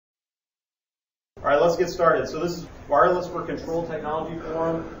All right, let's get started. So this is Wireless for Control Technology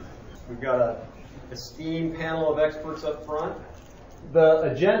Forum. We've got an esteemed panel of experts up front. The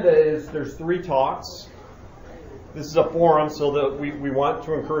agenda is there's 3 talks. This is a forum, so that we want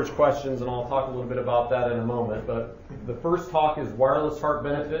to encourage questions, and I'll talk a little bit about that in a moment. But the first talk is WirelessHART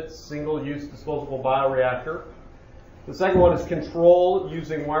benefits, single-use disposable bioreactor. The second one is control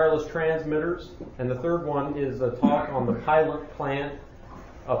using wireless transmitters, and the third one is a talk on the pilot plant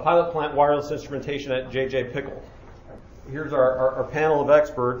wireless instrumentation at J.J. Pickle. Here's our panel of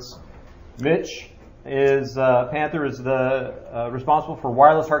experts. Mitch is Panther is the responsible for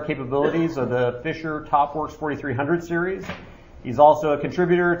WirelessHART capabilities of the Fisher TopWorks 4300 series. He's also a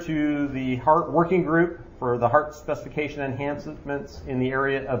contributor to the HART working group for the HART specification enhancements in the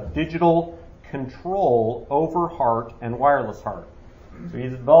area of digital control over HART and WirelessHART. So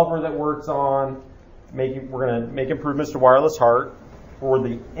he's a developer that works on we're going to make improvements to WirelessHART for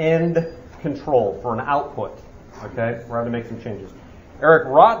the end control, for an output. Okay, we're having to make some changes. Eric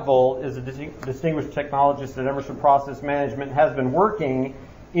Rotvold is a distinguished technologist at Emerson Process Management, has been working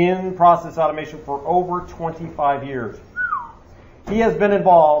in process automation for over 25 years. He has been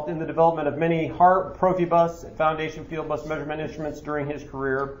involved in the development of many HART, Profibus, Foundation Field Bus measurement instruments during his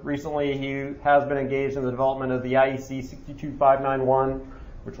career. Recently, he has been engaged in the development of the IEC 62591,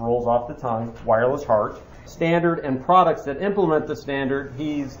 which rolls off the tongue, WirelessHART standard and products that implement the standard.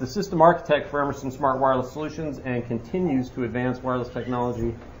 He's the system architect for Emerson Smart Wireless Solutions and continues to advance wireless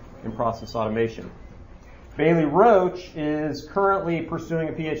technology in process automation. Bailee Roach is currently pursuing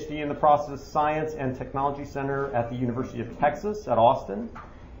a PhD in the Process Science and Technology Center at the University of Texas at Austin.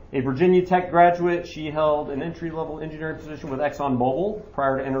 A Virginia Tech graduate, she held an entry-level engineering position with ExxonMobil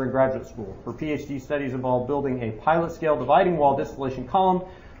prior to entering graduate school. Her PhD studies involve building a pilot-scale dividing wall distillation column,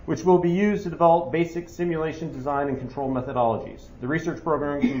 which will be used to develop basic simulation design and control methodologies. The research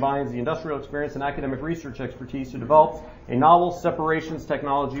program combines the industrial experience and academic research expertise to develop a novel separations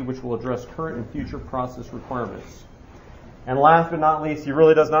technology which will address current and future process requirements. And last but not least, he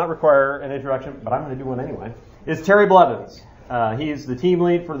really does not require an introduction, but I'm going to do one anyway, is Terry Blevins. He is the team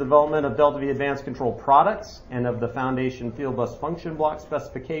lead for the development of Delta V Advanced Control products and of the Foundation Field Bus Function Block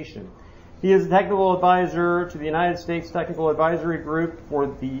specification. He is a technical advisor to the United States Technical Advisory Group for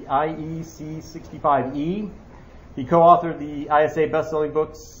the IEC 65E. He co-authored the ISA best-selling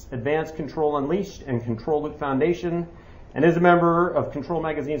books Advanced Control Unleashed and Control Loop Foundation, and is a member of Control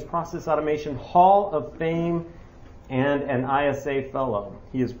Magazine's Process Automation Hall of Fame and an ISA Fellow.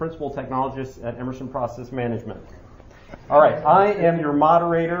 He is Principal Technologist at Emerson Process Management. All right, I am your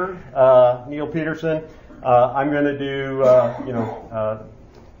moderator, Neil Peterson. I'm going to do,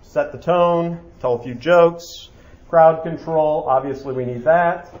 set the tone, tell a few jokes, crowd control, obviously we need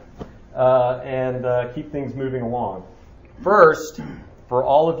that, and keep things moving along. First, for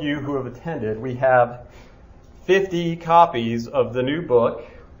all of you who have attended, we have 50 copies of the new book,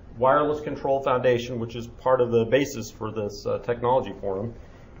 Wireless Control Foundation, which is part of the basis for this technology forum,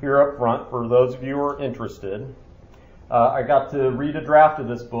 here up front for those of you who are interested. I got to read a draft of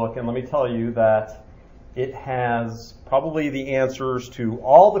this book, and let me tell you that it has probably the answers to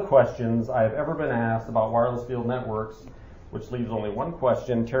all the questions I have ever been asked about wireless field networks, which leaves only one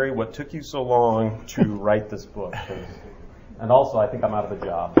question. Terry, what took you so long to write this book? And also, I think I'm out of a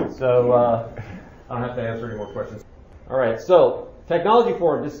job. So I don't have to answer any more questions. All right, so Technology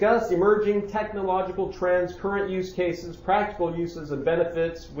Forum. Discuss emerging technological trends, current use cases, practical uses, and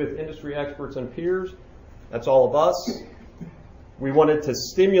benefits with industry experts and peers. That's all of us. We wanted to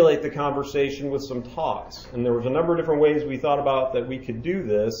stimulate the conversation with some talks. And there was a number of different ways we thought about that we could do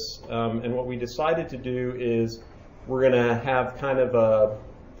this. And what we decided to do is we're going to have kind of a,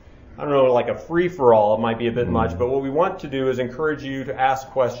 I don't know, like a free-for-all. It might be a bit much. But what we want to do is encourage you to ask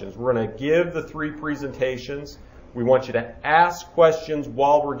questions. We're going to give the 3 presentations. We want you to ask questions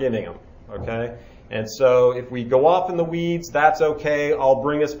while we're giving them. Okay? And so if we go off in the weeds, that's okay. I'll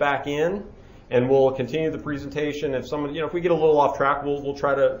bring us back in. And we'll continue the presentation. If someone, if we get a little off track, we'll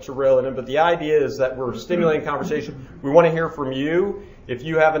try to rail it in. But the idea is that we're stimulating conversation. We want to hear from you. If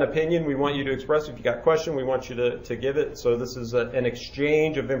you have an opinion, we want you to express it. If you got a question, we want you to give it. So this is an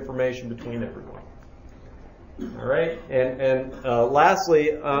exchange of information between everyone. All right. And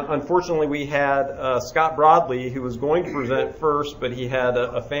lastly, unfortunately, we had Scott Broadley, who was going to present first, but he had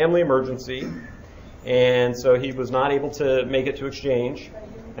a family emergency. And so he was not able to make it to exchange.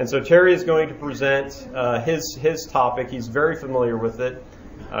 And so Terry is going to present his topic. He's very familiar with it.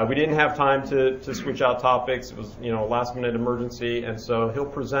 We didn't have time to switch out topics. It was, a last-minute emergency, and so he'll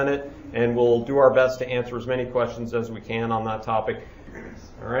present it, and we'll do our best to answer as many questions as we can on that topic.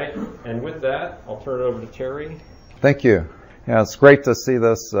 All right, and with that, I'll turn it over to Terry. Thank you. Yeah, it's great to see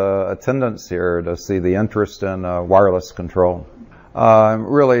this attendance here, to see the interest in wireless control. I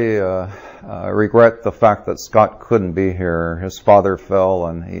really regret the fact that Scott couldn't be here. His father fell,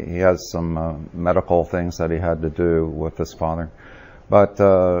 and he has some medical things that he had to do with his father. But,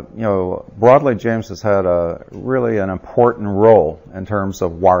 Broadley-James has had really an important role in terms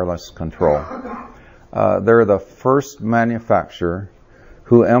of wireless control. They're the first manufacturer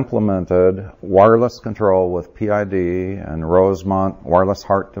who implemented wireless control with PID and Rosemount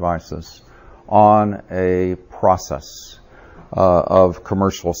WirelessHART devices on a process of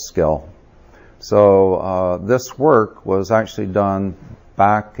commercial scale. So this work was actually done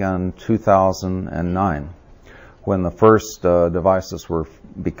back in 2009 when the first devices were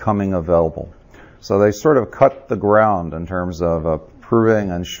becoming available. So they sort of cut the ground in terms of proving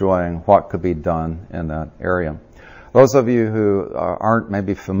and showing what could be done in that area. Those of you who aren't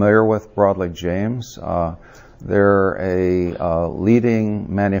maybe familiar with Broadley-James, they're a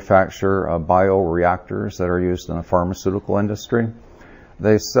leading manufacturer of bioreactors that are used in the pharmaceutical industry.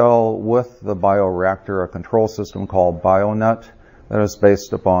 They sell with the bioreactor a control system called BioNet that is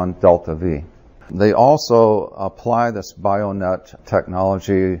based upon Delta V. They also apply this BioNet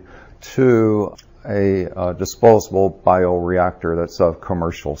technology to a disposable bioreactor that's of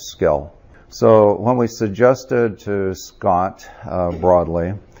commercial scale. So when we suggested to Scott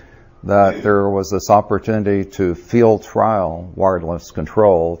Broadley that there was this opportunity to field trial wireless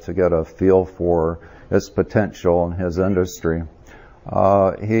control to get a feel for its potential in his industry,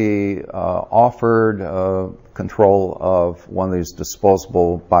 he offered control of one of these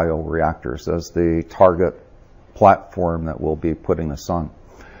disposable bioreactors as the target platform that we'll be putting this on.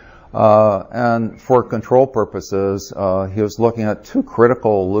 And for control purposes, he was looking at two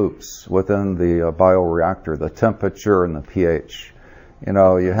critical loops within the bioreactor, the temperature and the pH. You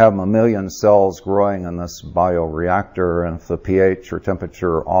know, you have a million cells growing in this bioreactor, and if the pH or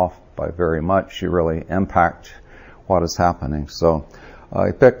temperature are off by very much, you really impact what is happening. So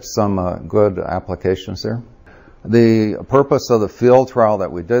he picked some good applications there. The purpose of the field trial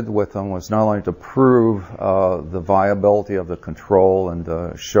that we did with them was not only to prove the viability of the control and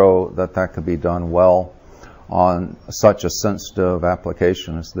to show that that could be done well on such a sensitive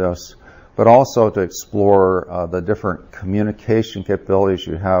application as this, but also to explore the different communication capabilities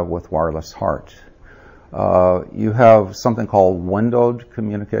you have with WirelessHART. You have something called windowed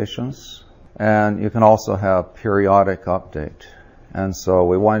communications, and you can also have periodic update. And so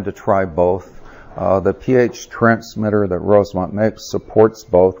we wanted to try both. The pH transmitter that Rosemount makes supports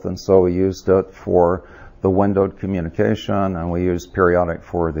both, and so we used it for the windowed communication, and we used periodic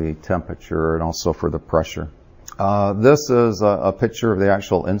for the temperature and also for the pressure. This is a picture of the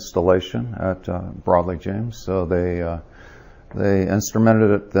actual installation at Broadley-James. So they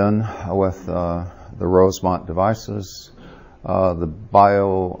instrumented it then with the Rosemount devices. The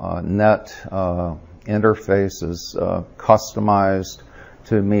BioNet interface is customized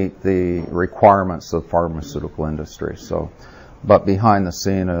to meet the requirements of the pharmaceutical industry. So, but behind the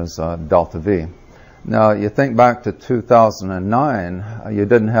scene is Delta V. Now, you think back to 2009, you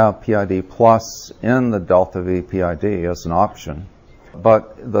didn't have PIDPlus in the Delta V PID as an option.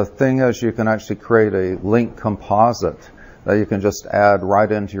 But the thing is, you can actually create a link composite that you can just add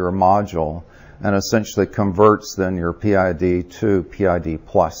right into your module, and essentially converts then your PID to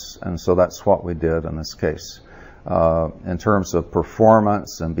PIDPlus. And so that's what we did in this case. In terms of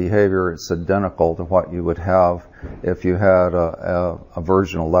performance and behavior, it's identical to what you would have if you had a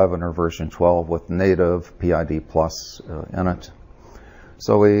version 11 or version 12 with native PIDPlus in it.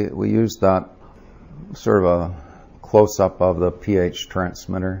 So we used that sort of a close-up of the pH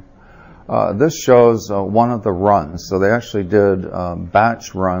transmitter. This shows one of the runs. So they actually did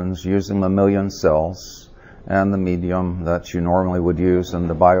batch runs using 1 million cells and the medium that you normally would use in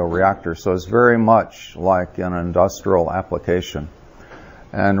the bioreactor. So it's very much like an industrial application.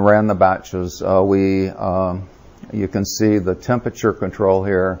 And ran the batches. You can see the temperature control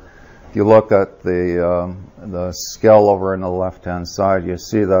here. If you look at the scale over on the left-hand side, you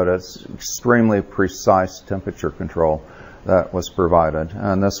see that it's extremely precise temperature control that was provided.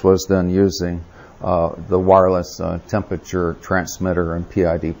 And this was then using the wireless temperature transmitter and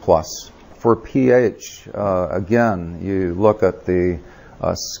PIDPlus. For pH, again, you look at the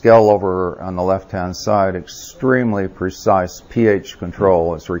scale over on the left-hand side, extremely precise pH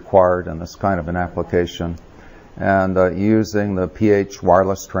control is required in this kind of an application. And using the pH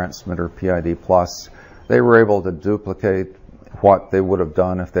wireless transmitter, PIDPlus, they were able to duplicate what they would have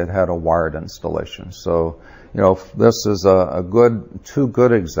done if they'd had a wired installation. So, this is two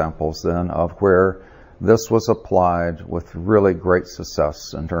good examples then of where this was applied with really great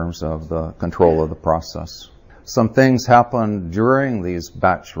success in terms of the control of the process. Some things happened during these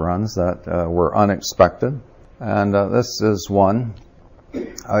batch runs that were unexpected, and this is one.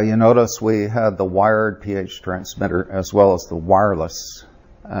 You notice we had the wired pH transmitter as well as the wireless,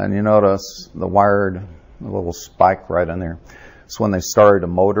 and you notice the wired, a little spike right in there. It's when they started a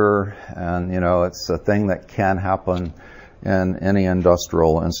motor, and it's a thing that can happen in any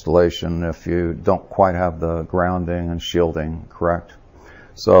industrial installation if you don't quite have the grounding and shielding correct.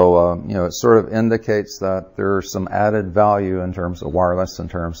 So, it sort of indicates that there's some added value in terms of wireless, in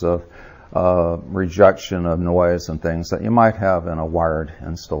terms of rejection of noise and things that you might have in a wired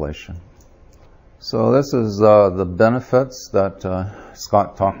installation. So this is the benefits that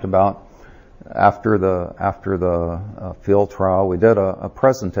Scott talked about after the field trial. We did a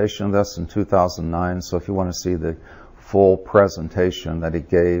presentation of this in 2009, so if you want to see the full presentation that he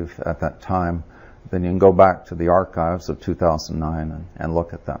gave at that time, then you can go back to the archives of 2009 and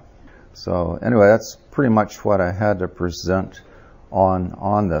look at that. So anyway, that's pretty much what I had to present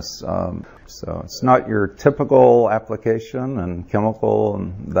on this. So it's not your typical application and chemical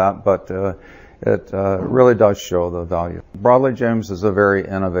and that, but it really does show the value. Broadley-James is a very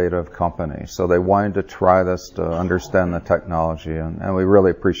innovative company, so they wanted to try this to understand the technology, and we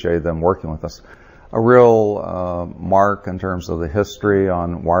really appreciate them working with us. A real mark in terms of the history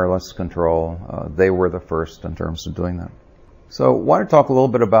on wireless control. They were the first in terms of doing that. So I want to talk a little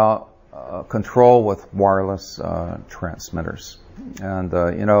bit about control with wireless transmitters. And,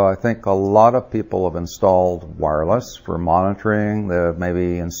 I think a lot of people have installed wireless for monitoring. They've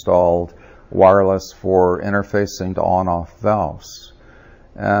maybe installed wireless for interfacing to on-off valves.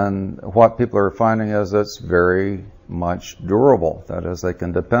 And what people are finding is it's very much durable. That is, they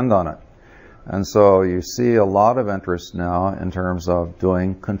can depend on it. And so you see a lot of interest now in terms of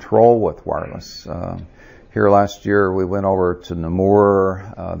doing control with wireless. Here last year we went over to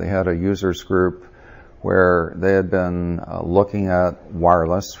Namur. They had a users group where they had been looking at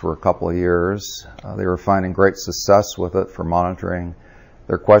wireless for a couple of years. They were finding great success with it for monitoring.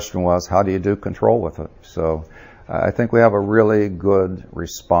 Their question was, how do you do control with it? So I think we have a really good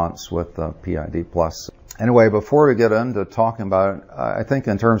response with PIDPlus. Anyway, before we get into talking about it, I think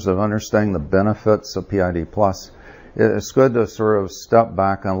in terms of understanding the benefits of PIDPlus, it's good to sort of step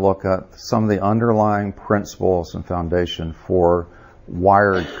back and look at some of the underlying principles and foundation for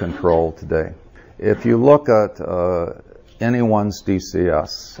wired control today. If you look at anyone's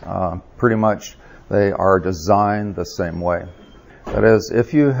DCS, pretty much they are designed the same way. That is,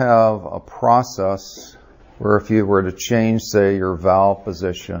 if you have a process where if you were to change, say, your valve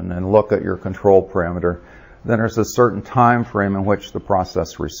position and look at your control parameter, then there's a certain time frame in which the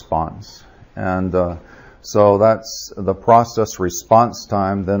process responds. And so that's the process response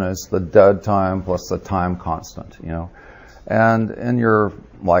time, then is the dead time plus the time constant, And in your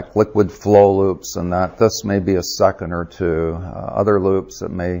liquid flow loops and that, this may be a second or two. Other loops, it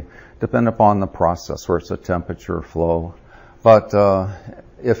may depend upon the process where it's a temperature flow. But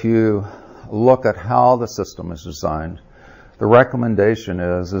if you look at how the system is designed, the recommendation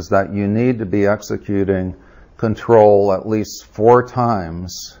is that you need to be executing control at least 4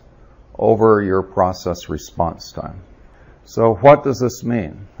 times over your process response time. So what does this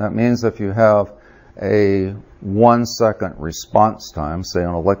mean? That means if you have a 1-second response time, say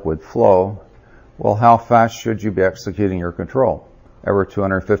on a liquid flow, well, how fast should you be executing your control? Every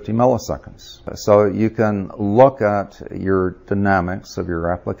 250 milliseconds. So you can look at your dynamics of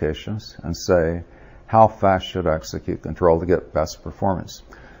your applications and say, how fast should I execute control to get best performance?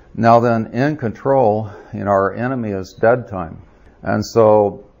 Now then, in control, our enemy is dead time. And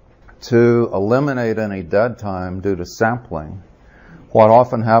so to eliminate any dead time due to sampling, what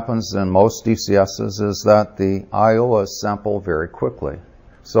often happens in most DCSs is that the I/O is sampled very quickly.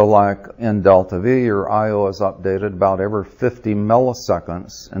 So like in Delta V, your I/O is updated about every 50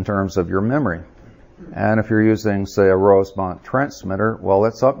 milliseconds in terms of your memory. And if you're using, say, a Rosemount transmitter, well,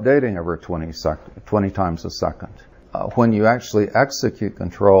 it's updating every 20 times a second. When you actually execute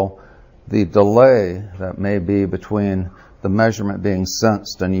control, the delay that may be between the measurement being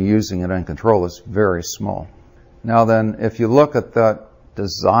sensed and you using it in control is very small. Now then, if you look at that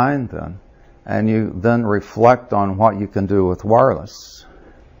design then, and you then reflect on what you can do with wireless,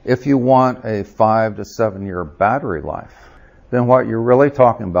 if you want a 5 to 7 year battery life, then what you're really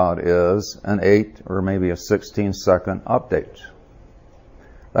talking about is an 8 or maybe a 16-second update.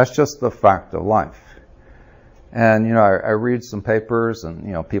 That's just the fact of life. And, I read some papers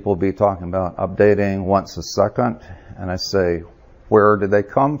and, people be talking about updating once a second, and I say, where did they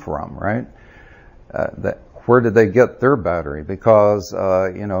come from, right? Where did they get their battery? Because,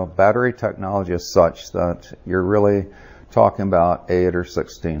 battery technology is such that you're really talking about 8 or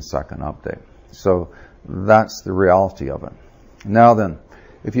 16-second update. So That's the reality of it. Now then,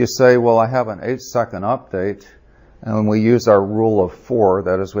 if you say, well, I have an 8-second update, and when we use our rule of 4,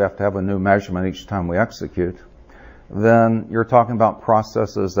 that is, we have to have a new measurement each time we execute, then you're talking about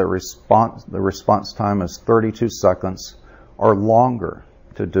processes that the response time is 32 seconds or longer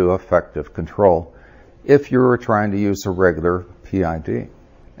to do effective control if you were trying to use a regular PID.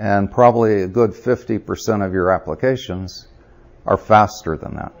 And probably a good 50% of your applications are faster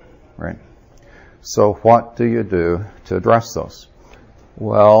than that, right? So what do you do to address those?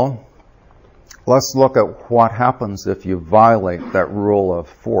 Well, let's look at what happens if you violate that rule of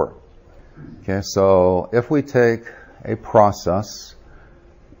 4. Okay, so if we take a process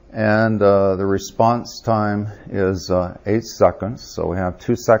and the response time is 8 seconds, so we have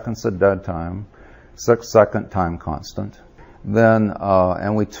 2 seconds of dead time, 6-second time constant, then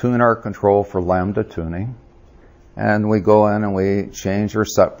and we tune our control for lambda tuning, and we go in and we change our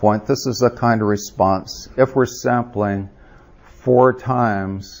set point. This is the kind of response if we're sampling 4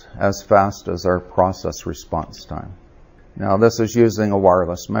 times as fast as our process response time. Now this is using a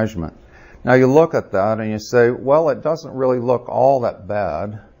wireless measurement. Now you look at that and you say, well, it doesn't really look all that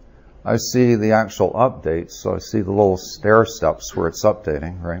bad. I see the actual updates, so I see the little stair steps where it's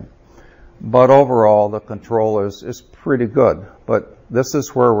updating, right? But overall, the control is pretty good. But this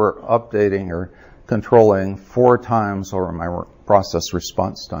is where we're updating or controlling 4 times over my process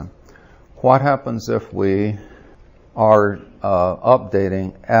response time. What happens if we are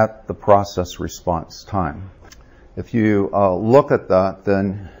updating at the process response time? If you look at that,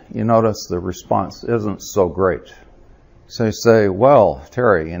 then you notice the response isn't so great. So you say, well,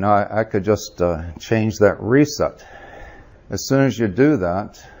 Terry, I could just change that reset. As soon as you do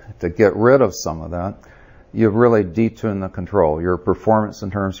that, to get rid of some of that, you've really detuned the control. Your performance in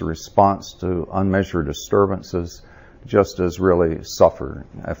terms of response to unmeasured disturbances just as really suffer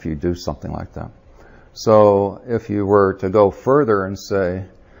if you do something like that. So if you were to go further and say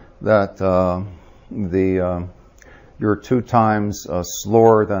that you're 2 times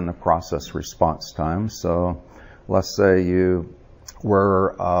slower than the process response time, so let's say you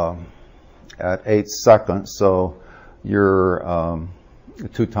were at 8 seconds, so you're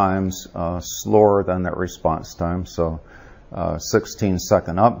 2 times slower than that response time, so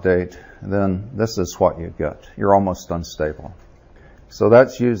 16-second update, then this is what you get. You're almost unstable. So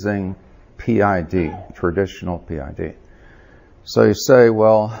that's using PID, traditional PID. So you say,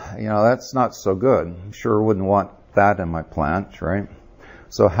 well, that's not so good. Sure wouldn't want that in my plant, right?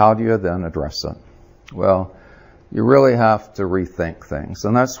 So how do you then address it? Well, you really have to rethink things.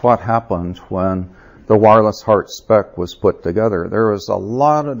 And that's what happened when the WirelessHART spec was put together. There was a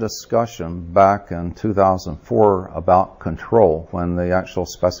lot of discussion back in 2004 about control when the actual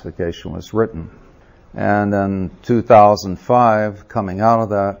specification was written. And in 2005, coming out of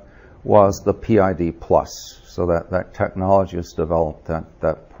that, was the PIDPlus. So that Technologist developed at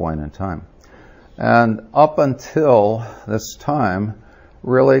that point in time. And up until this time,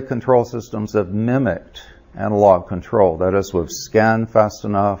 really control systems have mimicked analog control. That is, we've scanned fast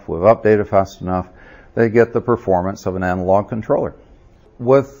enough, we've updated fast enough, they get the performance of an analog controller.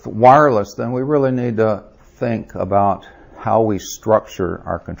 With wireless, then, we really need to think about how we structure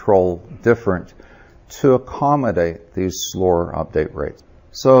our control different to accommodate these slower update rates.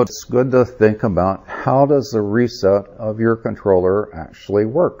 So it's good to think about how does the reset of your controller actually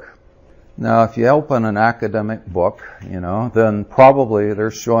work. Now, if you open an academic book, then probably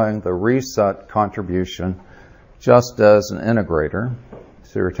they're showing the reset contribution just as an integrator.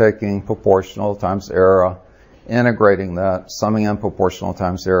 So you're taking proportional times error, integrating that, summing in proportional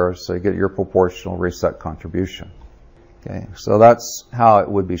times error, so you get your proportional reset contribution. Okay, so that's how it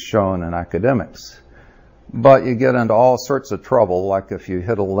would be shown in academics. But you get into all sorts of trouble, like if you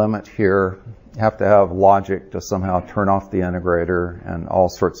hit a limit here, you have to have logic to somehow turn off the integrator and all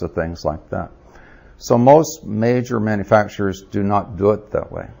sorts of things like that. So most major manufacturers do not do it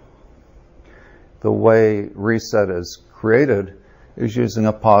that way. The way reset is created is using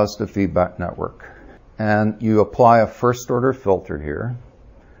a positive feedback network. And you apply a first order filter here.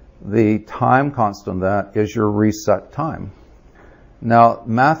 The time constant of that is your reset time. Now,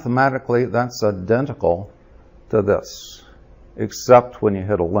 mathematically, that's identical to this, except when you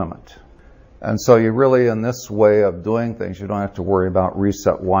hit a limit. And so you really, in this way of doing things, you don't have to worry about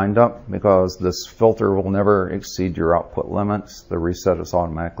reset windup because this filter will never exceed your output limits. The reset is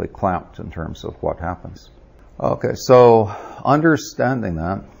automatically clamped in terms of what happens. Okay, so understanding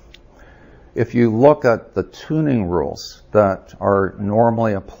that, if you look at the tuning rules that are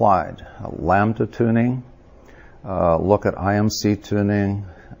normally applied, lambda tuning, look at IMC tuning,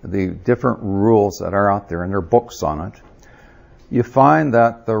 the different rules that are out there, and there are books on it, you find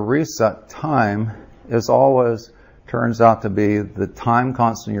that the reset time is always turns out to be the time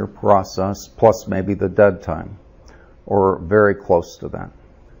constant of your process plus maybe the dead time, or very close to that.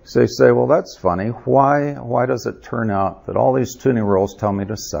 So you say, well, that's funny. Why does it turn out that all these tuning rules tell me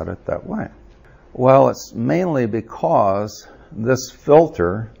to set it that way? Well, it's mainly because this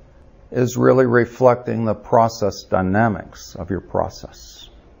filter is really reflecting the process dynamics of your process.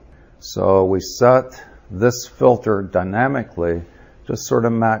 So we set this filter dynamically to sort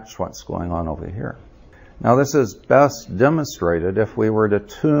of match what's going on over here. Now, this is best demonstrated if we were to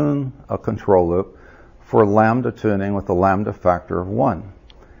tune a control loop for lambda tuning with a lambda factor of 1,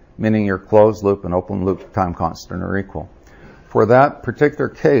 meaning your closed loop and open loop time constant are equal. For that particular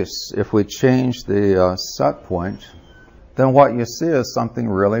case, if we change the set point, then what you see is something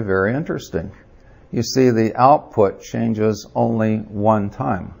really very interesting. You see the output changes only one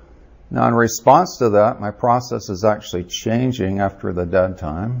time. Now, in response to that, my process is actually changing after the dead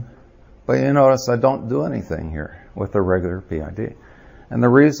time. But you notice I don't do anything here with a regular PID. And the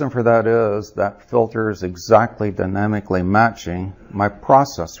reason for that is that filter is exactly dynamically matching my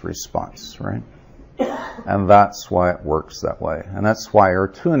process response, right? And that's why it works that way. And that's why our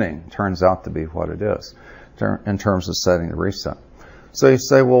tuning turns out to be what it is in terms of setting the reset. So you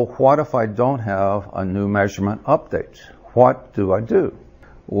say, well, what if I don't have a new measurement update? What do I do?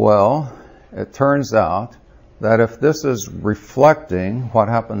 Well, it turns out that if this is reflecting what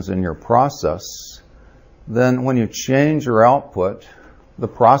happens in your process, then when you change your output, the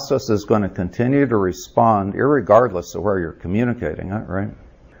process is going to continue to respond irregardless of where you're communicating it, right?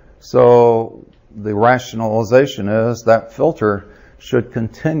 So the rationalization is that filter should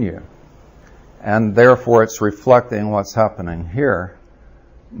continue, and therefore it's reflecting what's happening here.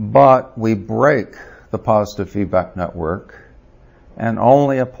 But we break the positive feedback network and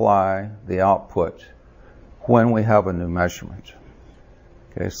only apply the output when we have a new measurement.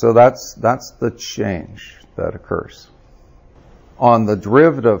 Okay, so that's the change that occurs. On the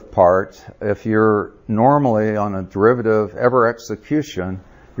derivative part, if you're normally on a derivative ever execution,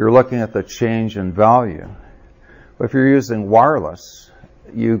 you're looking at the change in value. But if you're using wireless,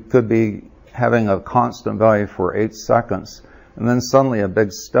 you could be having a constant value for 8 seconds and then suddenly a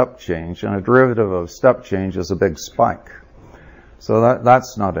big step change, and a derivative of step change is a big spike. So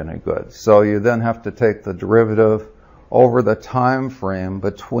that's not any good. So you then have to take the derivative over the time frame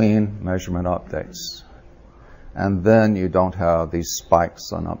between measurement updates. And then you don't have these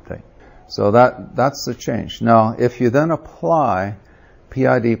spikes on update. So that's the change. Now, if you then apply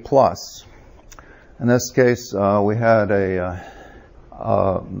PIDPlus, in this case, we had a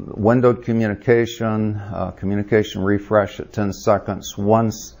windowed communication, communication refresh at 10 seconds,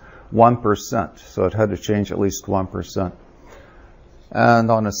 1%. So it had to change at least 1%.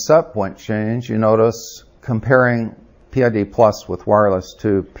 And on a set point change, you notice comparing PIDPlus with wireless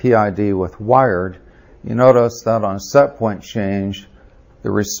to PID with wired, you notice that on a set point change,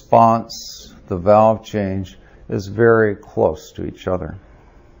 the response, the valve change, is very close to each other.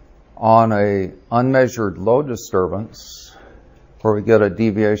 On a unmeasured load disturbance, where we get a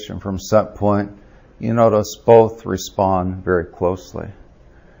deviation from set point, you notice both respond very closely.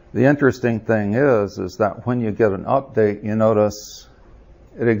 The interesting thing is that when you get an update, you notice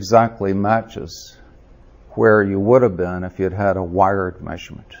it exactly matches where you would have been if you'd had a wired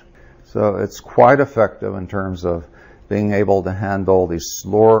measurement. So it's quite effective in terms of being able to handle these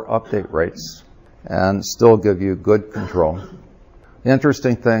slower update rates and still give you good control. The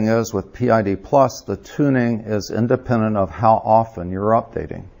interesting thing is with PIDPlus, the tuning is independent of how often you're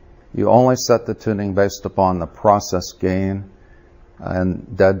updating. You only set the tuning based upon the process gain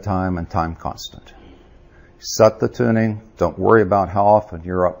and dead time and time constant. Set the tuning, don't worry about how often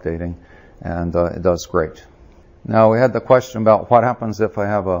you're updating, and it does great. Now, we had the question about what happens if I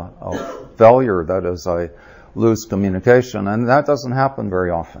have a failure, that is, I lose communication, and that doesn't happen very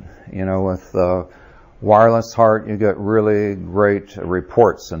often. You know, with WirelessHART, you get really great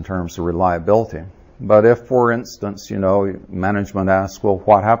reports in terms of reliability. But if, for instance, you know, management asks, well,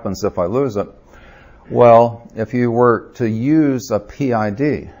 what happens if I lose it? Well, if you were to use a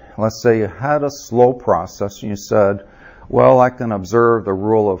PID, let's say you had a slow process and you said, well, I can observe the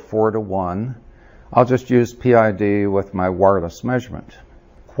rule of 4 to 1. I'll just use PID with my wireless measurement.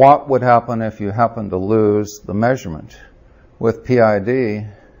 What would happen if you happen to lose the measurement? With PID, you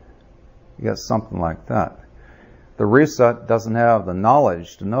get something like that. The reset doesn't have the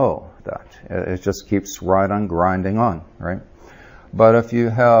knowledge to know that. It just keeps right on grinding on, right? But if you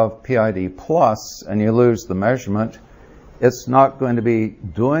have PIDPlus and you lose the measurement, it's not going to be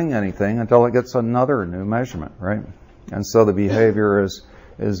doing anything until it gets another new measurement, right? And so the behavior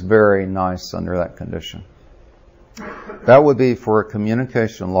is very nice under that condition. That would be for a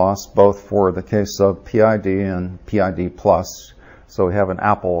communication loss, both for the case of PID and PIDPlus. So we have an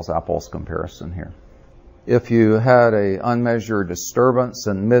apples-apples comparison here. If you had an unmeasured disturbance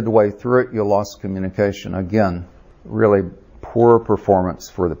and midway through it you lost communication, again, really poor performance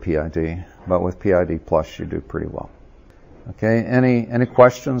for the PID, but with PIDPlus you do pretty well. Okay, any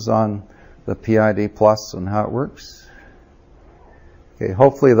questions on the PIDPlus and how it works? Okay,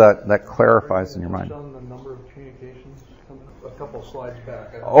 hopefully that clarifies in your mind. On the number of communications a couple slides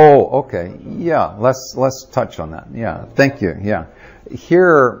back. Oh, okay. Yeah, let's touch on that. Yeah, thank you. Yeah.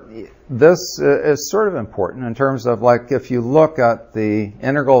 Here, this is sort of important in terms of, like, if you look at the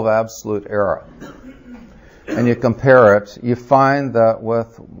integral of absolute error and you compare it, you find that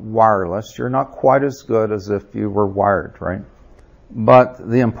with wireless, you're not quite as good as if you were wired, right? But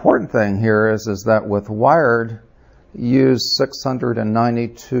the important thing here is that with wired, you use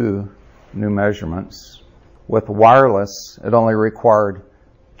 692 new measurements. With wireless, it only required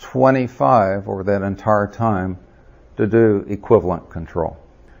 25 over that entire time to do equivalent control.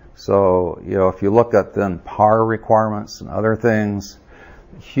 So, if you look at then power requirements and other things,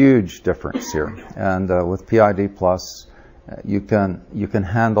 huge difference here. And with PIDPlus, you can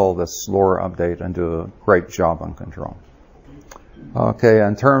handle the slower update and do a great job on control. Okay,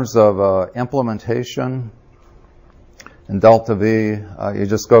 in terms of implementation, in Delta V, you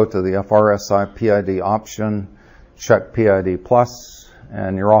just go to the FRSI PID option, check PIDPlus,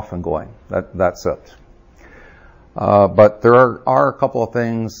 and you're off and going. That's it. But there are a couple of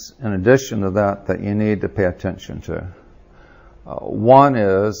things in addition to that you need to pay attention to. One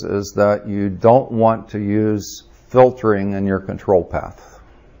is that you don't want to use filtering in your control path.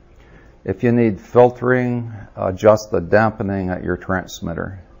 If you need filtering, adjust the dampening at your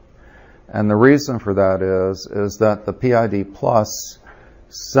transmitter. And the reason for that is that the PIDPlus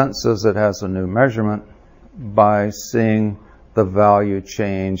senses it has a new measurement by seeing the value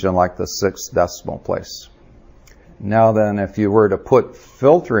change in like the 6th decimal place. Now then, if you were to put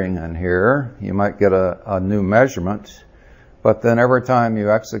filtering in here, you might get a new measurement, but then every time you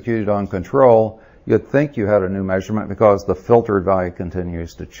execute it on control, you'd think you had a new measurement because the filtered value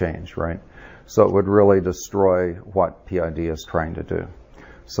continues to change, right? So it would really destroy what PID is trying to do.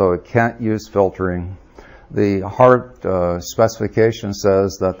 So it can't use filtering. The HART specification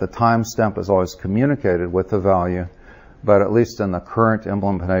says that the timestamp is always communicated with the value, but at least in the current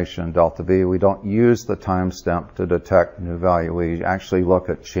implementation, Delta V, we don't use the timestamp to detect new value. We actually look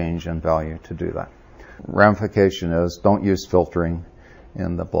at change in value to do that. Ramification is don't use filtering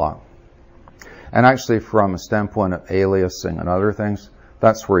in the block. And actually, from a standpoint of aliasing and other things,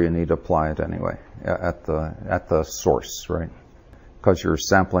 that's where you need to apply it anyway, at the source, right? Because you're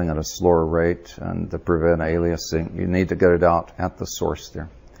sampling at a slower rate, and to prevent aliasing, you need to get it out at the source there.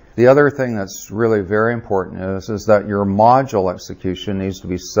 The other thing that's really very important is that your module execution needs to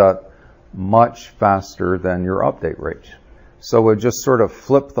be set much faster than your update rate. So we just sort of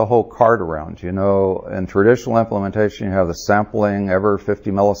flip the whole card around. In traditional implementation, you have the sampling every 50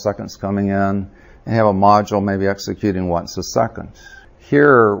 milliseconds coming in, and you have a module maybe executing once a second.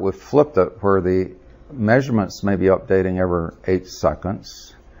 Here, we've flipped it where the measurements may be updating every 8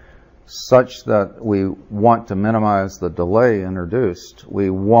 seconds, such that we want to minimize the delay introduced. We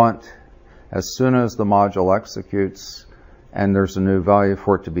want, as soon as the module executes and there's a new value,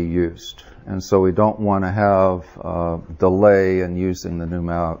 for it to be used. And so we don't want to have a delay in using the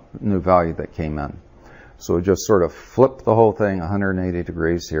new value that came in. So we just sort of flip the whole thing 180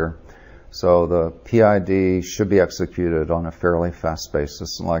 degrees here. So the PID should be executed on a fairly fast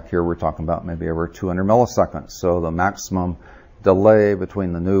basis. And like here, we're talking about maybe over 200 milliseconds. So the maximum delay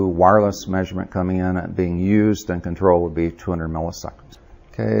between the new wireless measurement coming in and being used and controlled would be 200 milliseconds.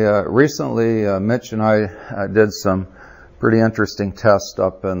 Okay, recently Mitch and I did some pretty interesting tests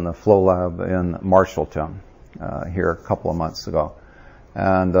up in the Flow Lab in Marshalltown here a couple of months ago.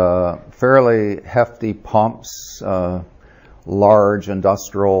 And fairly hefty pumps, large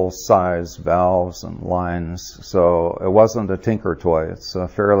industrial size valves and lines. So it wasn't a tinker toy. It's a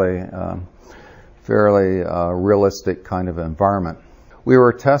fairly realistic kind of environment. We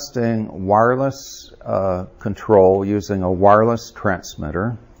were testing wireless control using a wireless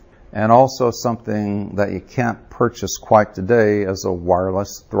transmitter, and also something that you can't purchase quite today is a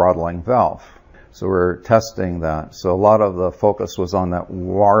wireless throttling valve. So we're testing that. So a lot of the focus was on that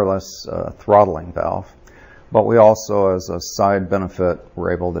wireless throttling valve. But we also, as a side benefit,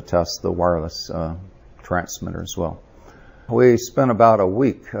 were able to test the wireless transmitter as well. We spent about a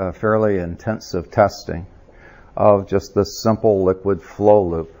week, fairly intensive testing of just this simple liquid flow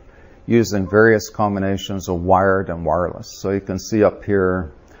loop using various combinations of wired and wireless. So you can see up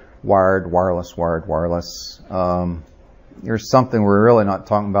here wired, wireless, wired, wireless. Here's something we're really not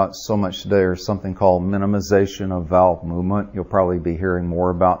talking about so much today. There's something called minimization of valve movement. You'll probably be hearing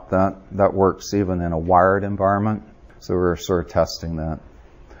more about that. That works even in a wired environment. So we're sort of testing that.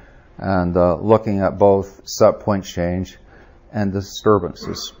 And looking at both set point change and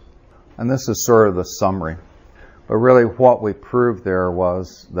disturbances. And this is sort of the summary. But really what we proved there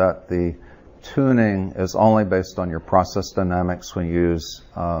was that the tuning is only based on your process dynamics when you use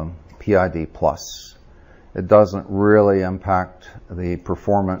PIDPlus. It doesn't really impact the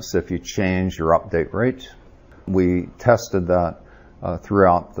performance if you change your update rate. We tested that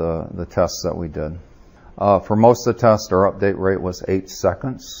throughout the tests that we did. For most of the tests, our update rate was 8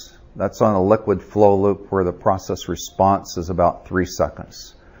 seconds. That's on a liquid flow loop where the process response is about 3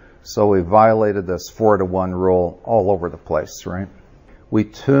 seconds. So we violated this 4-to-1 rule all over the place, right? We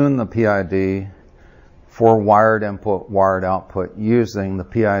tuned the PID for wired input, wired output using the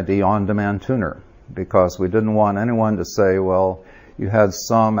PID on-demand tuner because we didn't want anyone to say, well, you had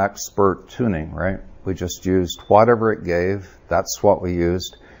some expert tuning, right? We just used whatever it gave. That's what we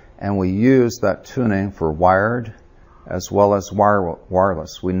used. And we used that tuning for wired as well as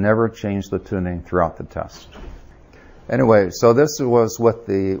wireless. We never changed the tuning throughout the test. Anyway, so this was with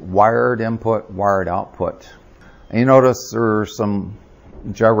the wired input, wired output. And you notice there are some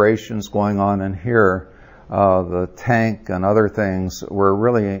gyrations going on in here. The tank and other things were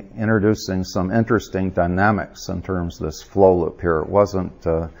really introducing some interesting dynamics in terms of this flow loop here. It wasn't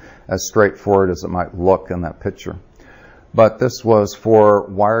as straightforward as it might look in that picture. But this was for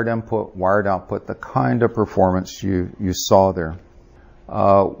wired input, wired output, the kind of performance you saw there.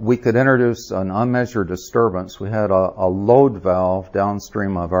 We could introduce an unmeasured disturbance. We had a load valve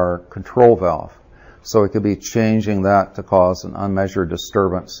downstream of our control valve. So we could be changing that to cause an unmeasured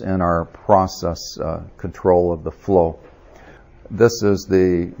disturbance in our process control of the flow. This is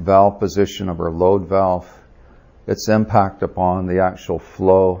the valve position of our load valve, its impact upon the actual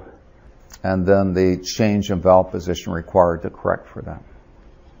flow, and then the change in valve position required to correct for that.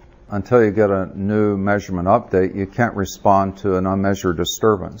 Until you get a new measurement update, you can't respond to an unmeasured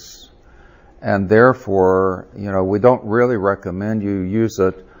disturbance. And therefore, we don't really recommend you use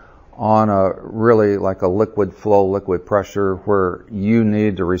it on a really like a liquid flow, liquid pressure where you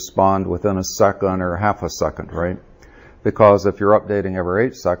need to respond within a second or half a second, right? Because if you're updating every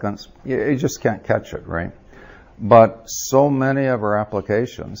 8 seconds, you just can't catch it, right? But so many of our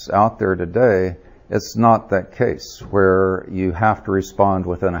applications out there today, it's not that case where you have to respond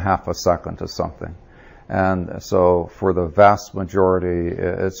within a half a second to something. And so for the vast majority,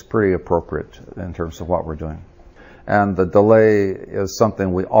 it's pretty appropriate in terms of what we're doing. And the delay is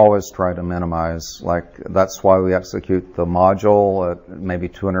something we always try to minimize. Like that's why we execute the module at maybe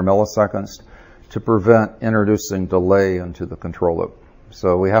 200 milliseconds to prevent introducing delay into the control loop.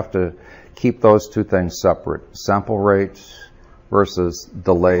 So we have to keep those two things separate, sample rate versus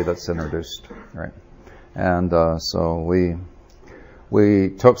delay that's introduced, right? And so we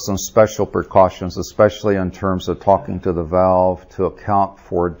took some special precautions, especially in terms of talking to the valve to account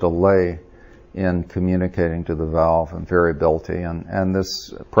for delay in communicating to the valve and variability. And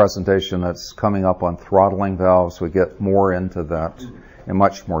this presentation that's coming up on throttling valves, we get more into that in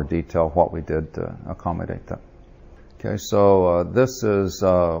much more detail, what we did to accommodate that. Okay, so this is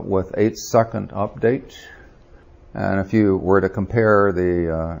with 8-second update. And if you were to compare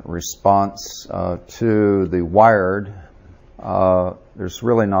the response to the wired, there's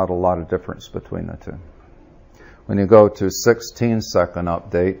really not a lot of difference between the two. When you go to 16-second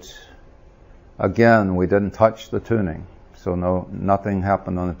update, again, we didn't touch the tuning. So nothing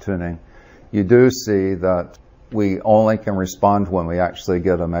happened on the tuning. You do see that we only can respond when we actually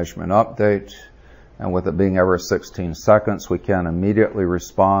get a measurement update. And with it being every 16 seconds, we can immediately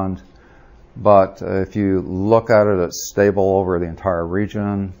respond. But if you look at it, it's stable over the entire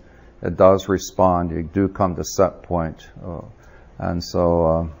region. It does respond. You do come to set point. And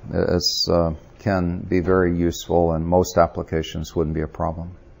so it can be very useful, and most applications wouldn't be a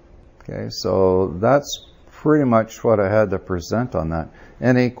problem. Okay, so that's pretty much what I had to present on that.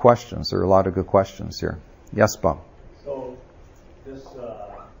 Any questions? There are a lot of good questions here. Yes, Bob? So this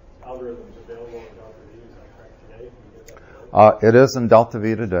algorithm is available in Delta V, is that correct today? Can you get that today? It is in Delta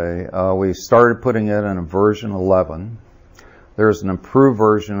V today. We started putting it in a version 11. There's an improved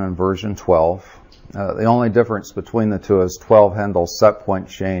version in version 12. The only difference between the two is 12 handles set point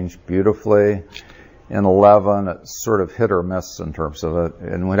change beautifully. In 11, it's sort of hit or miss in terms of it,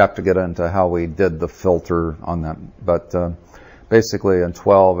 and we'd have to get into how we did the filter on that. But basically in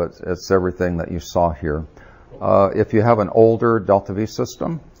 12, it's everything that you saw here. If you have an older Delta V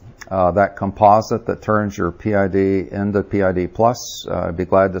system, that composite that turns your PID into PIDPlus. I'd be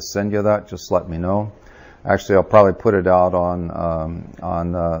glad to send you that. Just let me know. Actually, I'll probably put it out on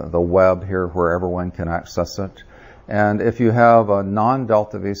the web here where everyone can access it. And if you have a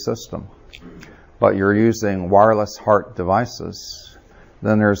non-Delta V system, but you're using WirelessHART devices,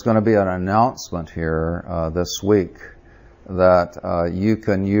 then there's going to be an announcement here this week that you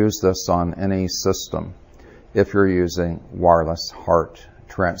can use this on any system if you're using WirelessHART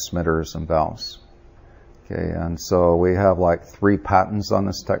transmitters and valves. Okay, and so we have like 3 patents on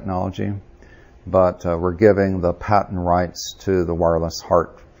this technology, but we're giving the patent rights to the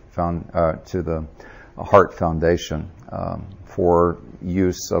WirelessHART to the HART Foundation for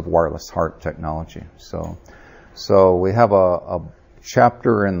use of WirelessHART technology. So we have a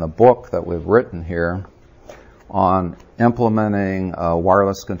chapter in the book that we've written here on implementing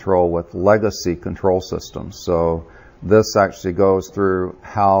wireless control with legacy control systems. So this actually goes through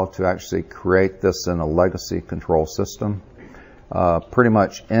how to actually create this in a legacy control system. Pretty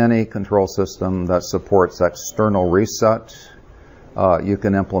much any control system that supports external reset, you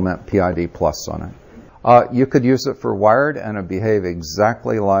can implement PIDPlus on it. You could use it for wired and it behave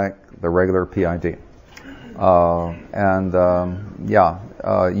exactly like the regular PID.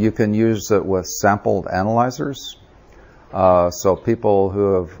 You can use it with sampled analyzers. So people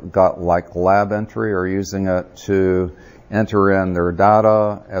who have got like lab entry are using it to enter in their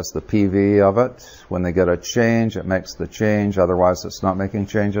data as the PV of it. When they get a change, it makes the change. Otherwise, it's not making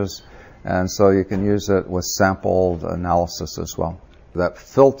changes. And so you can use it with sampled analysis as well. That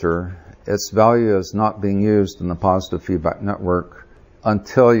filter, its value is not being used in the positive feedback network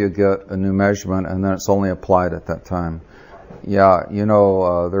until you get a new measurement, and then it's only applied at that time. Yeah,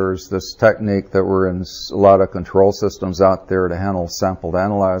 there's this technique that we're in a lot of control systems out there to handle sampled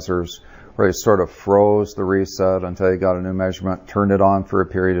analyzers, where you sort of froze the reset until you got a new measurement, turned it on for a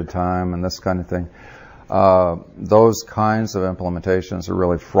period of time, and this kind of thing. Those kinds of implementations are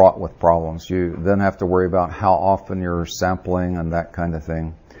really fraught with problems. You then have to worry about how often you're sampling and that kind of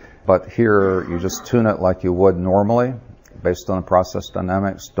thing. But here, you just tune it like you would normally, based on the process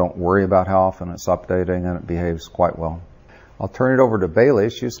dynamics. Don't worry about how often it's updating, and it behaves quite well. I'll turn it over to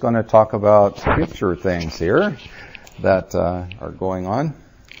Bailee. She's going to talk about future things here that are going on.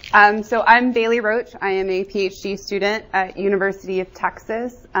 So I'm Bailee Roach. I am a PhD student at University of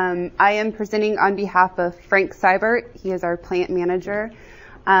Texas. I am presenting on behalf of Frank Seibert. He is our plant manager.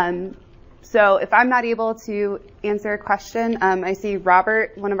 So if I'm not able to answer a question, I see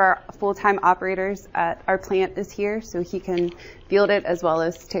Robert, one of our full-time operators at our plant, is here, so he can field it, as well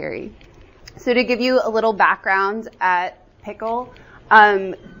as Terry. So to give you a little background at Pickle,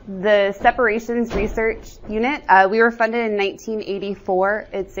 the Separations Research Unit, we were funded in 1984.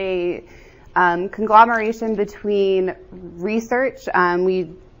 It's a conglomeration between research.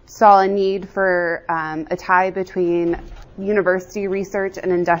 We saw a need for a tie between university research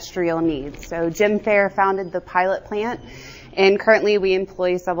and industrial needs. So Jim Fair founded the pilot plant, and currently we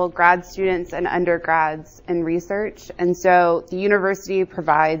employ several grad students and undergrads in research. And so the university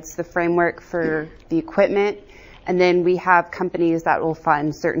provides the framework for the equipment, and then we have companies that will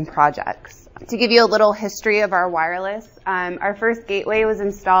fund certain projects. To give you a little history of our wireless, our first gateway was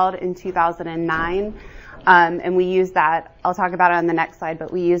installed in 2009, and we used that. I'll talk about it on the next slide,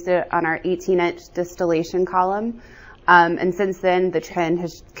 but we used it on our 18-inch distillation column. And since then, the trend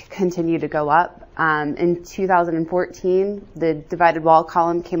has continued to go up. In 2014, the divided wall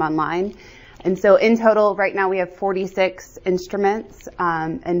column came online. And so in total, right now we have 46 instruments.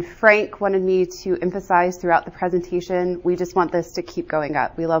 And Frank wanted me to emphasize throughout the presentation, we just want this to keep going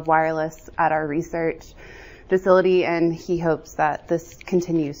up. We love wireless at our research facility, and he hopes that this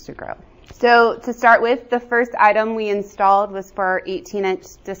continues to grow. So to start with, the first item we installed was for our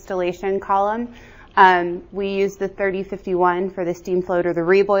 18-inch distillation column. We used the 3051 for the steam flow to the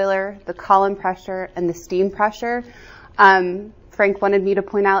reboiler, the column pressure, and the steam pressure. Frank wanted me to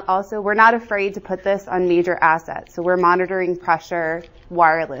point out also, we're not afraid to put this on major assets. So we're monitoring pressure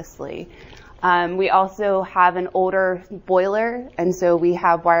wirelessly. We also have an older boiler, and so we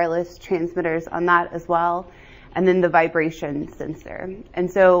have wireless transmitters on that as well. And then the vibration sensor. And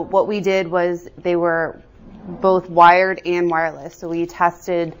so what we did was they were both wired and wireless. So we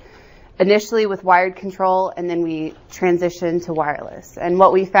tested initially with wired control, and then we transitioned to wireless. And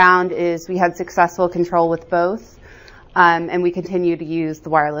what we found is we had successful control with both, and we continue to use the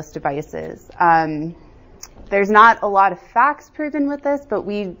wireless devices. There's not a lot of facts proven with this, but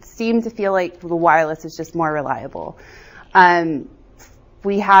we seem to feel like the wireless is just more reliable.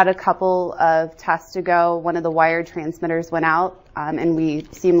 We had a couple of tests to go. One of the wired transmitters went out, and we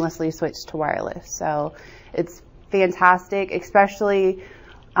seamlessly switched to wireless. So it's fantastic, especially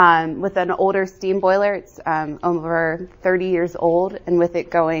With an older steam boiler, it's over 30 years old, and with it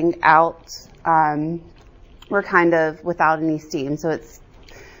going out, we're kind of without any steam. So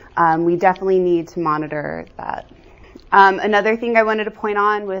we definitely need to monitor that. Another thing I wanted to point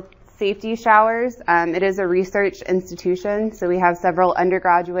on with safety showers, it is a research institution, so we have several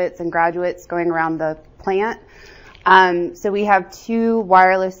undergraduates and graduates going around the plant. So we have 2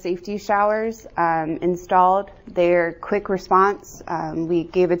 wireless safety showers installed. They're quick response. We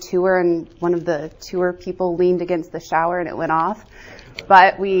gave a tour, and one of the tour people leaned against the shower and it went off.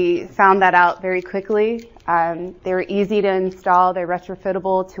 But we found that out very quickly. They were easy to install. They're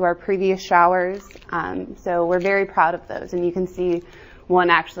retrofittable to our previous showers. So we're very proud of those, and you can see one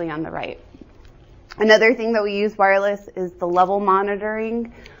actually on the right. Another thing that we use wireless is the level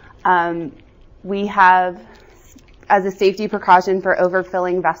monitoring. We have, as a safety precaution for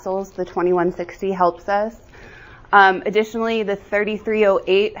overfilling vessels, the 2160 helps us. Additionally, the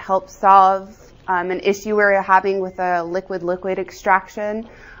 3308 helps solve an issue we were having with a liquid-liquid extraction.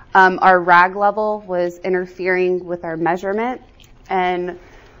 Our rag level was interfering with our measurement, and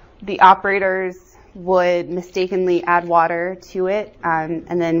the operators would mistakenly add water to it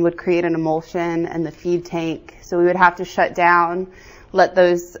and then would create an emulsion in the feed tank. So we would have to shut down, let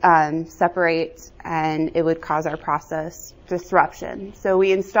those separate, and it would cause our process disruption. So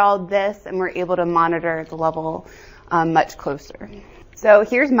we installed this, and we're able to monitor the level much closer. So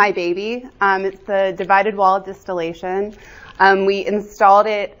here's my baby. It's the divided wall distillation. We installed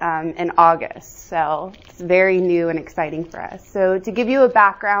it in August, so it's very new and exciting for us. So to give you a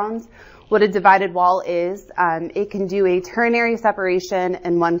background, what a divided wall is, it can do a ternary separation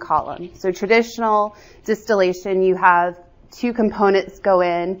in one column. So traditional distillation, you have 2 components go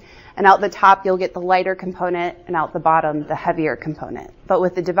in, and out the top you'll get the lighter component, and out the bottom the heavier component. But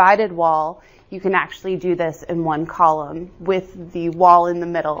with the divided wall, you can actually do this in one column with the wall in the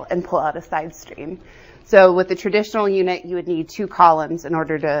middle and pull out a side stream. So with the traditional unit, you would need 2 columns in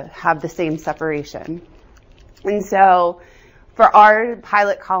order to have the same separation. And so for our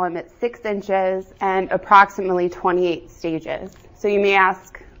pilot column, it's 6 inches and approximately 28 stages. So you may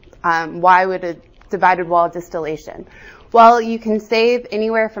ask, why would a divided wall distillation? Well, you can save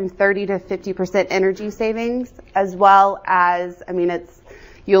anywhere from 30 to 50% energy savings, as well as,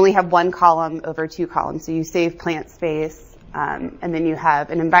 you only have 1 column over 2 columns, so you save plant space, and then you have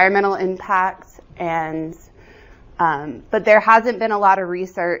an environmental impact, but there hasn't been a lot of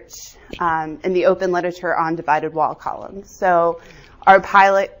research in the open literature on divided wall columns. So our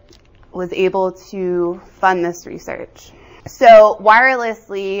pilot was able to fund this research. So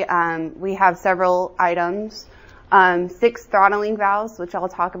wirelessly, we have several items. 6 throttling valves, which I'll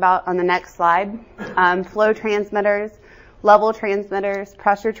talk about on the next slide, flow transmitters, level transmitters,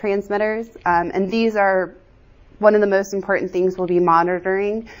 pressure transmitters, and these are one of the most important things we'll be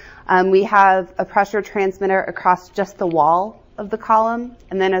monitoring. We have a pressure transmitter across just the wall of the column,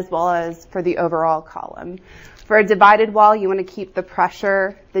 and then as well as for the overall column. For a divided wall, you want to keep the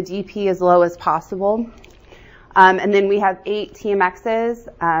pressure, the DP, as low as possible. And then we have 8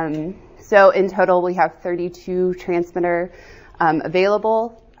 TMXs. So in total, we have 32 transmitter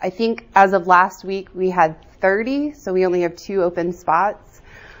available. I think as of last week, we had 30, so we only have 2 open spots.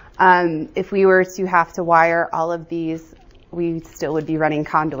 If we were to have to wire all of these, we still would be running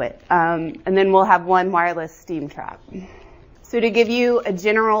conduit. And then we'll have 1 wireless steam trap. So to give you a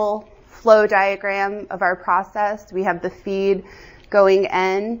general flow diagram of our process, we have the feed going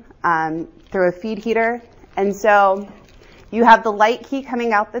in through a feed heater. And so you have the light key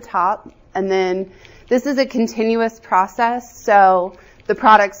coming out the top, and then this is a continuous process, so the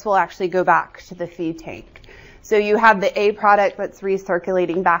products will actually go back to the feed tank. So you have the A product that's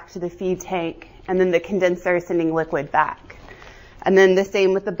recirculating back to the feed tank, and then the condenser sending liquid back. And then the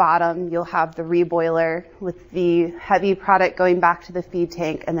same with the bottom, you'll have the reboiler with the heavy product going back to the feed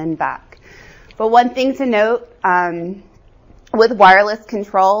tank and then back. But one thing to note, with wireless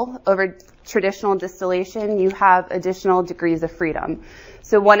control over traditional distillation, you have additional degrees of freedom.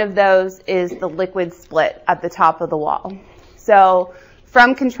 So one of those is the liquid split at the top of the wall. So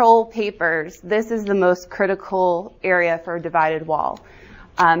from control papers, this is the most critical area for a divided wall.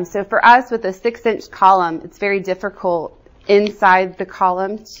 So for us with a 6-inch column, it's very difficult inside the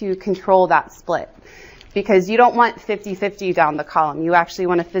column to control that split, because you don't want 50-50 down the column. You actually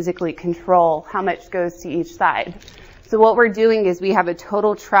want to physically control how much goes to each side. So what we're doing is we have a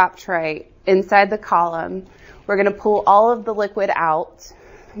total trap tray inside the column. We're going to pull all of the liquid out,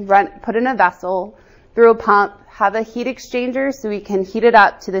 put in a vessel, through a pump, have a heat exchanger so we can heat it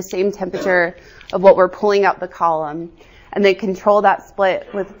up to the same temperature of what we're pulling out the column, and then control that split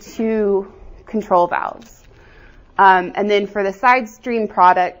with 2 control valves. And then for the side stream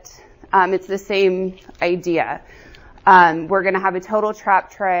product, it's the same idea. We're going to have a total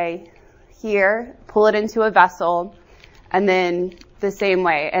trap tray here, pull it into a vessel, and then the same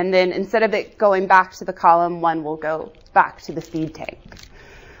way. And then instead of it going back to the column, one will go back to the feed tank.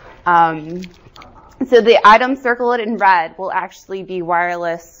 So the item circled in red will actually be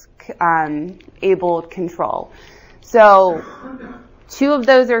wireless abled control. So 2 of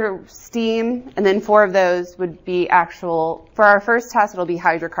those are steam, and then 4 of those would be actual. For our first test, it'll be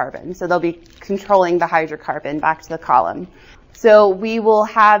hydrocarbon. So they'll be controlling the hydrocarbon back to the column. So we will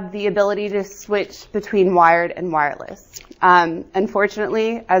have the ability to switch between wired and wireless.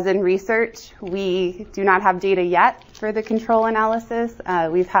 Unfortunately, as in research, we do not have data yet for the control analysis.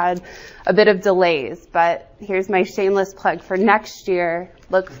 We've had a bit of delays, but here's my shameless plug for next year.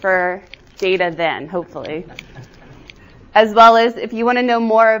 Look for data then, hopefully. As well as if you want to know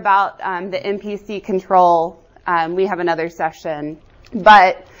more about the MPC control, we have another session.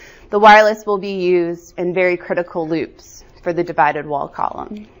 But the wireless will be used in very critical loops for the divided wall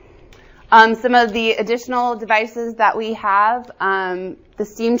column. Some of the additional devices that we have, the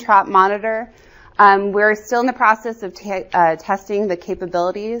steam trap monitor. We're still in the process of testing the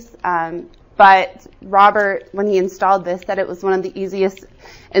capabilities, but Robert, when he installed this, said it was one of the easiest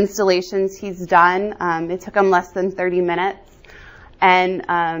installations he's done. It took him less than 30 minutes,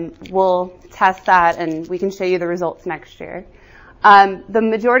 and we'll test that, and we can show you the results next year. The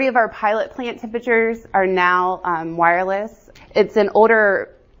majority of our pilot plant temperatures are now wireless. It's an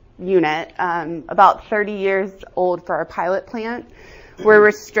older unit, about 30 years old for our pilot plant. We're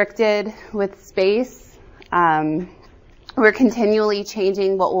restricted with space. We're continually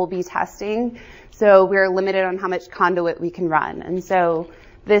changing what we'll be testing, so we're limited on how much conduit we can run. And so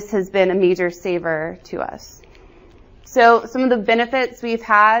this has been a major saver to us. So some of the benefits we've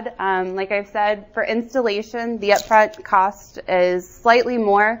had, like I've said, for installation, the upfront cost is slightly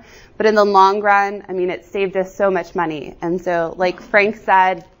more, but in the long run, I mean, it saved us so much money. And so, like Frank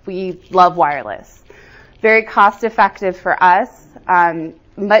said, we love wireless. Very cost effective for us,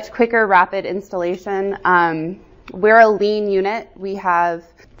 much quicker, rapid installation. We're a lean unit. We have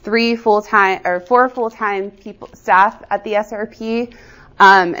 4 full-time staff at the SRP,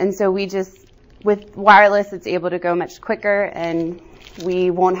 and so we just, with wireless, it's able to go much quicker, and we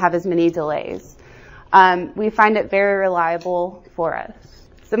won't have as many delays. We find it very reliable for us.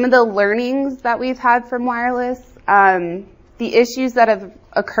 Some of the learnings that we've had from wireless, the issues that have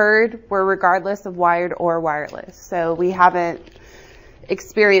occurred were regardless of wired or wireless, so we haven't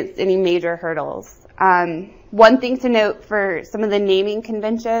experienced any major hurdles. One thing to note for some of the naming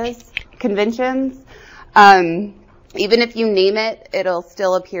conventions, even if you name it, it'll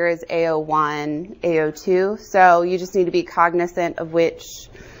still appear as AO1, AO2, so you just need to be cognizant of which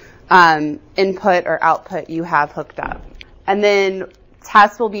input or output you have hooked up. And then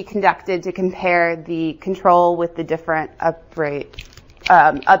tests will be conducted to compare the control with the different update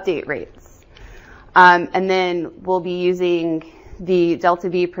rates. And then we'll be using the Delta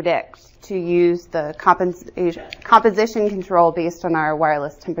V predict to use the composition control based on our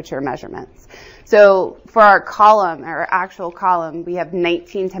wireless temperature measurements. So for our column, our actual column, we have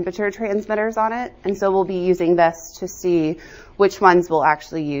 19 temperature transmitters on it, and so we'll be using this to see which ones we'll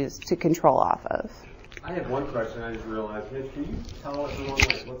actually use to control off of. I have one question I just realized. Mitch, can you tell everyone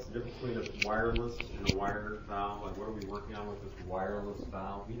what's the difference between a wireless and a wired valve? Like, what are we working on with this wireless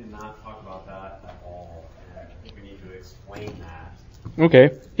valve? We did not talk about that at all, and I think we need to explain that. Okay,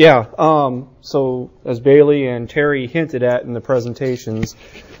 yeah. So as Bailee and Terry hinted at in the presentations,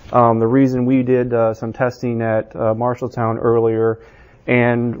 the reason we did some testing at Marshalltown earlier,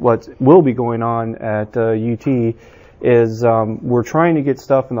 and what will be going on at UT, is we're trying to get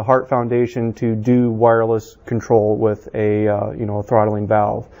stuff in the Heart Foundation to do wireless control with a a throttling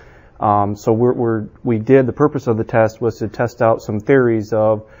valve. So the purpose of the test was to test out some theories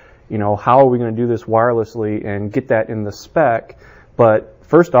of how are we going to do this wirelessly and get that in the spec. But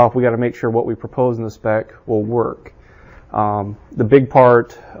first off, we got to make sure what we propose in the spec will work. The big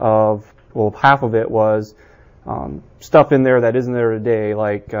part of, half of it was stuff in there that isn't there today,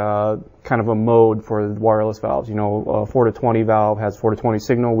 like kind of a mode for the wireless valves. A 4 to 20 valve has 4 to 20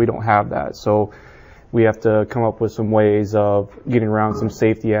 signal. We don't have that. So we have to come up with some ways of getting around some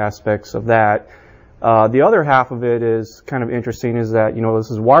safety aspects of that. The other half of it is kind of interesting, is that,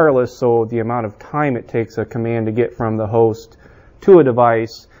 this is wireless, so the amount of time it takes a command to get from the host to a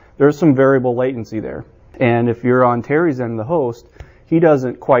device, there's some variable latency there. And if you're on Terry's end of the host, he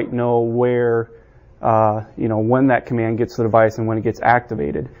doesn't quite know where, when that command gets to the device and when it gets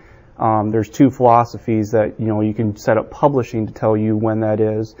activated. There's 2 philosophies that, you can set up publishing to tell you when that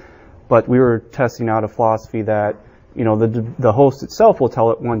is. But we were testing out a philosophy that the host itself will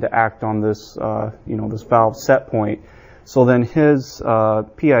tell it when to act on this, this valve set point. So then his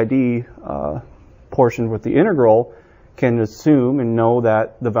PID portion with the integral can assume and know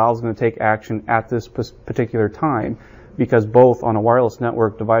that the valve is going to take action at this particular time, because both on a wireless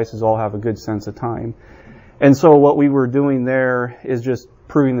network devices all have a good sense of time. And so what we were doing there is just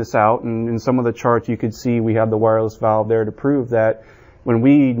proving this out, and in some of the charts you could see we have the wireless valve there to prove that when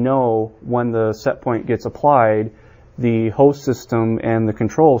we know when the set point gets applied, the host system and the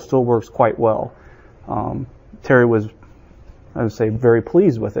control still works quite well. Terry was, I would say, very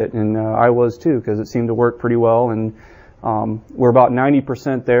pleased with it, and I was too, because it seemed to work pretty well, and we're about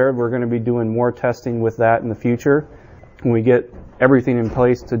 90% there. We're going to be doing more testing with that in the future when we get everything in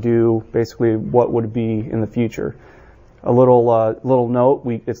place to do basically what would be in the future. A little note,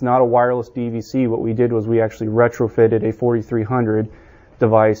 it's not a wireless DVC. What we did was we actually retrofitted a 4300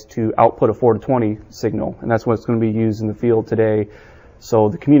 device to output a 4 to 20 signal, and that's what's going to be used in the field today. So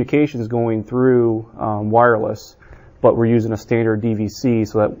the communication is going through wireless, but we're using a standard DVC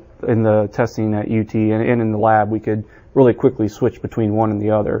so that in the testing at UT and in the lab we could really quickly switch between one and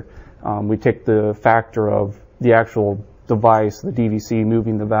the other. We take the factor of the actual device, the DVC,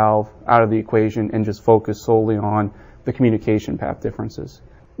 moving the valve out of the equation and just focus solely on the communication path differences.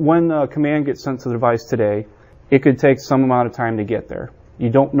 When the command gets sent to the device today, it could take some amount of time to get there. You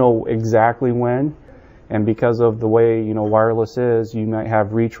don't know exactly when, and because of the way wireless is, you might have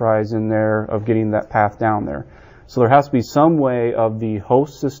retries in there of getting that path down there. So there has to be some way of the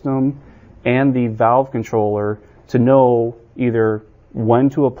host system and the valve controller to know either when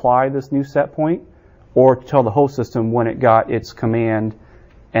to apply this new set point, or to tell the host system when it got its command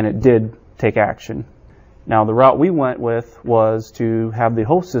and it did take action. Now the route we went with was to have the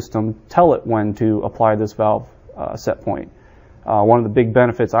host system tell it when to apply this valve set point. One of the big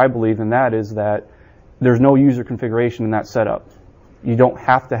benefits I believe in that is that there's no user configuration in that setup. You don't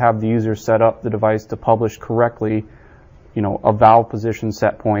have to have the user set up the device to publish correctly, a valve position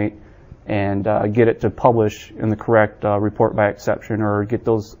set point and get it to publish in the correct report by exception or get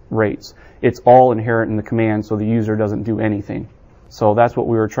those rates. It's all inherent in the command, so the user doesn't do anything. So that's what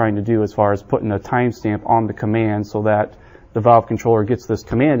we were trying to do as far as putting a timestamp on the command so that the valve controller gets this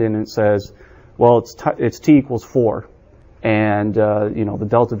command in and it says, well, it's T equals 4. And, the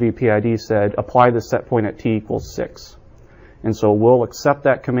Delta V PID said, apply the set point at T equals 6. And so we'll accept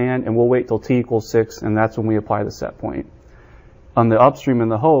that command and we'll wait till T equals 6, and that's when we apply the set point. On the upstream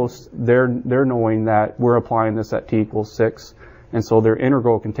and the host, they're knowing that we're applying this at T equals 6, and so their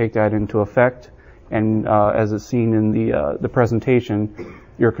integral can take that into effect. And as is seen in the presentation,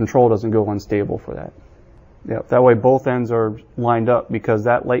 your control doesn't go unstable for that. Yeah, that way both ends are lined up, because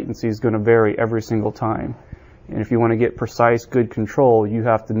that latency is going to vary every single time. And if you want to get precise, good control, you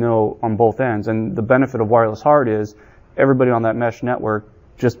have to know on both ends. And the benefit of WirelessHART is everybody on that mesh network,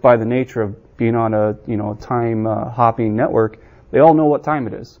 just by the nature of being on a time hopping network, they all know what time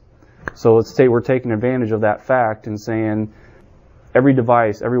it is. So let's say we're taking advantage of that fact and saying every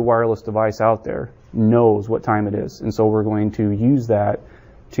device, every wireless device out there knows what time it is. And so we're going to use that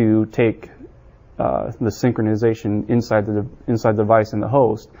to take the synchronization inside the device and the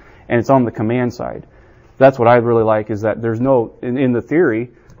host, and it's on the command side. That's what I really like, is that there's no, in the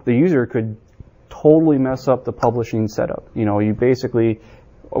theory, the user could totally mess up the publishing setup. You basically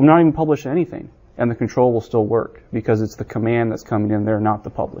not even publish anything, and the control will still work, because it's the command that's coming in there, not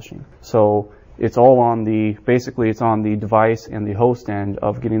the publishing. So it's all on it's on the device and the host end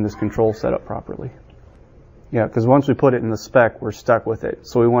of getting this control set up properly. Yeah, because once we put it in the spec, we're stuck with it.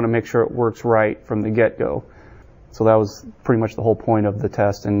 So we want to make sure it works right from the get-go. So that was pretty much the whole point of the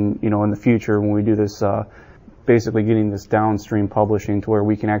test. And, in the future, when we do this, basically getting this downstream publishing to where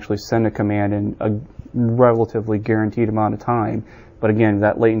we can actually send a command in a relatively guaranteed amount of time. But again,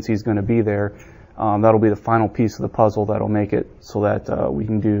 that latency is going to be there. That'll be the final piece of the puzzle that'll make it so that we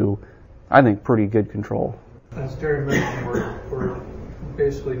can do, I think, pretty good control. As Terry mentioned, we're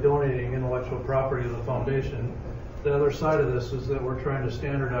basically donating intellectual property to the foundation. The other side of this is that we're trying to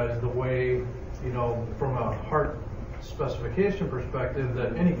standardize the way, from a HART specification perspective,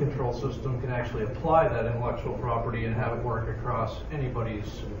 that any control system can actually apply that intellectual property and have it work across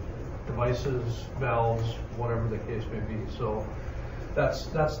anybody's devices, valves, whatever the case may be. So that's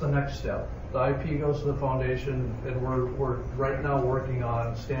the next step. The IP goes to the foundation, and we're right now working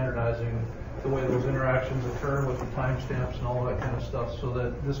on standardizing the way those interactions occur with the timestamps and all that kind of stuff, so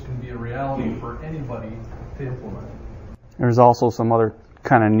that this can be a reality for anybody to implement. There's also some other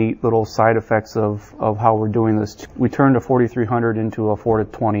kind of neat little side effects of how we're doing this. We turned a 4300 into a 4 to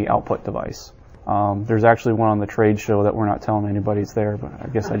 20 output device. There's actually one on the trade show that we're not telling anybody's there, but I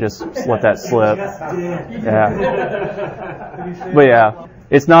guess I just let that slip. Yeah. But yeah,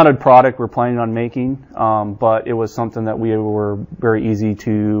 it's not a product we're planning on making, but it was something that we were very easy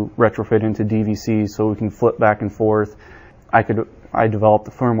to retrofit into DVC so we can flip back and forth. I developed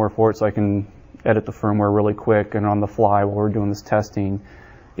the firmware for it so I can edit the firmware really quick and on the fly while we're doing this testing.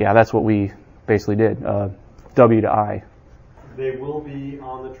 Yeah, that's what we basically did, W to I. They will be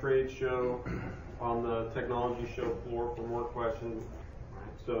on the trade show, on the technology show floor for more questions.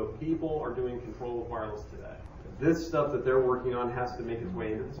 So people are doing control with wireless today. This stuff that they're working on has to make its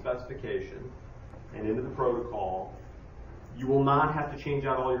way into the specification and into the protocol. You will not have to change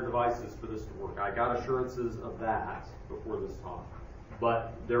out all your devices for this to work. I got assurances of that before this talk.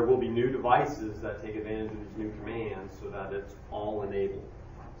 But there will be new devices that take advantage of these new commands so that it's all enabled.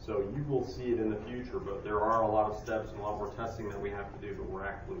 So you will see it in the future, but there are a lot of steps and a lot more testing that we have to do, but we're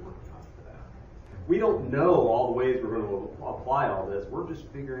actively working on for that. We don't know all the ways we're going to apply all this. We're just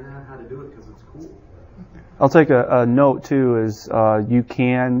figuring out how to do it because it's cool. I'll take a note too is you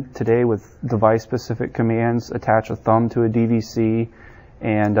can today with device-specific commands attach a thumb to a DVC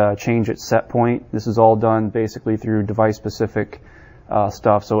and change its set point. This is all done basically through device-specific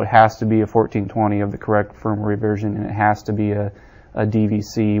stuff, so it has to be a 1420 of the correct firmware version, and it has to be a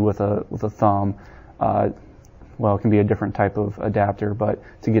DVC with a thumb. Well, it can be a different type of adapter, but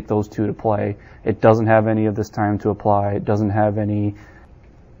to get those two to play, it doesn't have any of this time to apply. It doesn't have any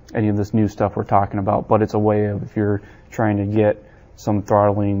of this new stuff we're talking about, but it's a way of, if you're trying to get some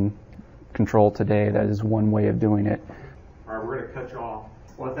throttling control today, that is one way of doing it. All right, we're going to cut you off.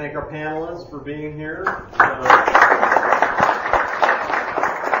 I want to thank our panelists for being here.